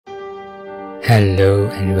Hello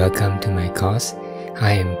and welcome to my course.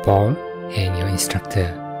 I am Paul and your instructor.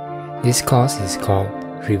 This course is called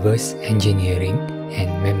Reverse Engineering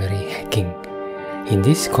and Memory Hacking. In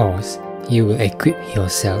this course, you will equip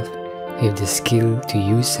yourself with the skill to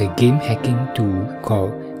use a game hacking tool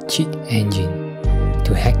called Cheat Engine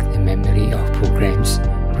to hack the memory of programs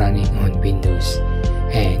running on Windows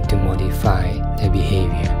and to modify the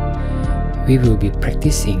behavior. We will be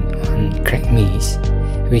practicing on CrackMe's,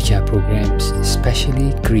 which are programs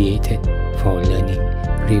specially created for learning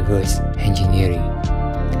reverse engineering.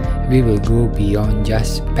 We will go beyond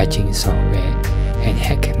just patching software and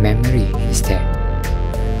hack memory instead.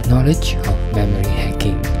 Knowledge of memory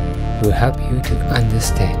hacking will help you to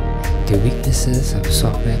understand the weaknesses of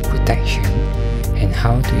software protection and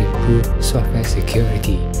how to improve software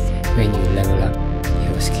security when you level up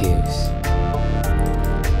your skills.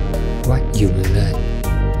 What you will learn.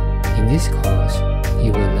 In this course,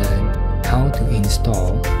 you will learn how to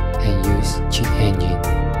install and use Cheat Engine,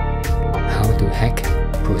 how to hack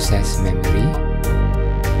process memory,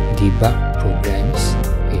 debug programs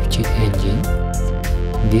with Cheat Engine,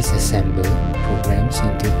 disassemble programs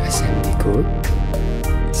into assembly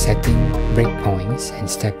code, setting breakpoints and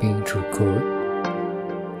stepping through code,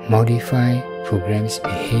 modify programs'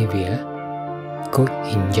 behavior, code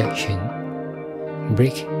injection,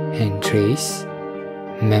 break and trace,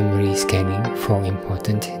 memory scanning for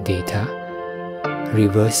important data,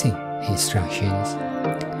 reversing instructions,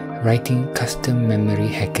 writing custom memory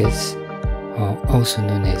hackers or also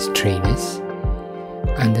known as trainers,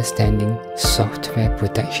 understanding software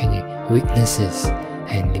protection weaknesses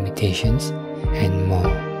and limitations, and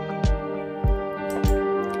more.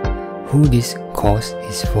 Who this course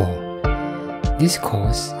is for? This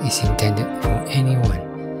course is intended for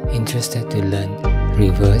anyone interested to learn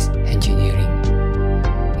reverse engineering.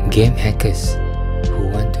 Game hackers who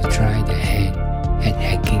want to try their hand at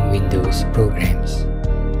hacking Windows programs.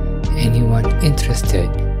 Anyone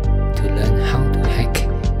interested to learn how to hack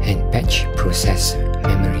and patch process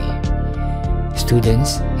memory.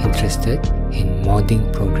 Students interested in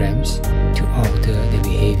modding programs to alter the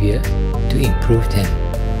behavior to improve them.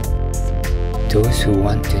 Those who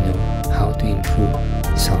want to know how to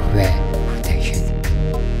improve software protection.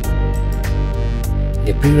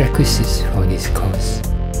 The prerequisites for this course.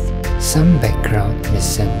 Some background in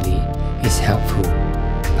assembly is helpful,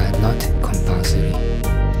 but not compulsory.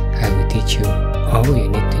 I will teach you all you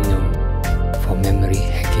need to know for memory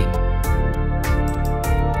hacking.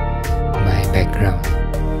 My background.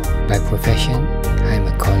 By profession, I am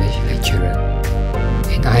a college lecturer,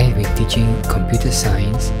 and I have been teaching computer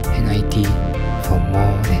science and IT for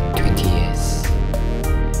more than 20 years.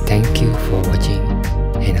 Thank you for watching,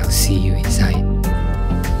 and I'll see you inside.